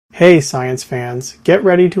Hey science fans, get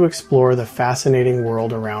ready to explore the fascinating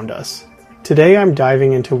world around us. Today I'm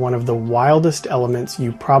diving into one of the wildest elements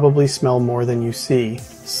you probably smell more than you see,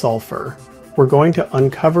 sulfur. We're going to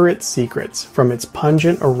uncover its secrets, from its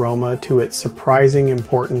pungent aroma to its surprising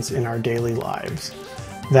importance in our daily lives.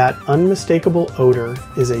 That unmistakable odor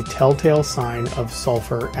is a telltale sign of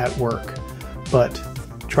sulfur at work. But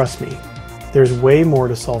trust me, there's way more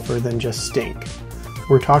to sulfur than just stink.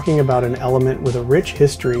 We're talking about an element with a rich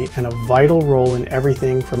history and a vital role in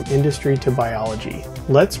everything from industry to biology.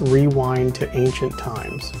 Let's rewind to ancient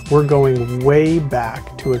times. We're going way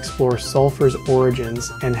back to explore sulfur's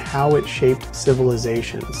origins and how it shaped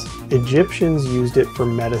civilizations. Egyptians used it for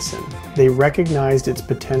medicine. They recognized its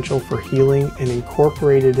potential for healing and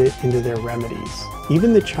incorporated it into their remedies.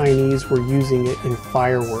 Even the Chinese were using it in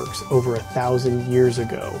fireworks over 1,000 years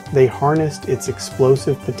ago. They harnessed its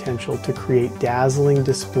explosive potential to create dazzling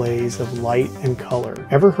displays of light and color.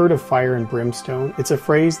 Ever heard of fire and brimstone? It's a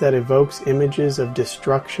phrase that evokes images of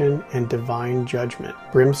destruction and divine judgment.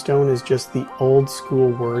 Brimstone is just the old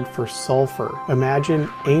school word for sulfur. Imagine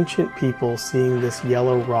ancient people seeing this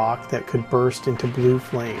yellow rock that could burst into blue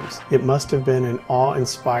flames. It must have been an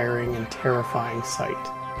awe-inspiring and terrifying sight.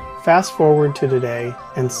 Fast forward to today,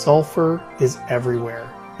 and sulfur is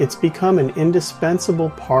everywhere. It's become an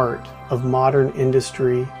indispensable part of modern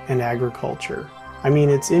industry and agriculture. I mean,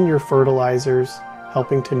 it's in your fertilizers,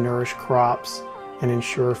 helping to nourish crops and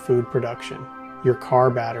ensure food production. Your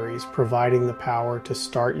car batteries, providing the power to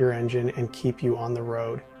start your engine and keep you on the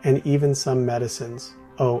road. And even some medicines.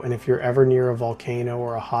 Oh, and if you're ever near a volcano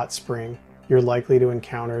or a hot spring, you're likely to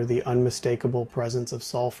encounter the unmistakable presence of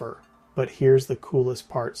sulfur. But here's the coolest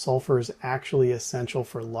part. Sulfur is actually essential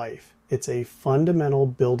for life. It's a fundamental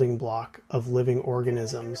building block of living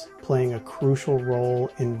organisms, playing a crucial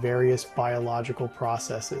role in various biological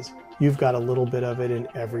processes. You've got a little bit of it in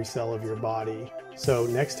every cell of your body. So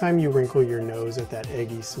next time you wrinkle your nose at that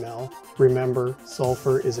eggy smell, remember,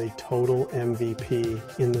 sulfur is a total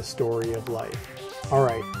MVP in the story of life.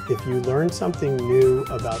 Alright, if you learned something new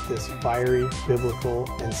about this fiery, biblical,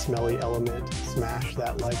 and smelly element, smash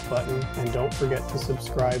that like button and don't forget to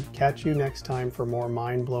subscribe. Catch you next time for more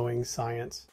mind-blowing science.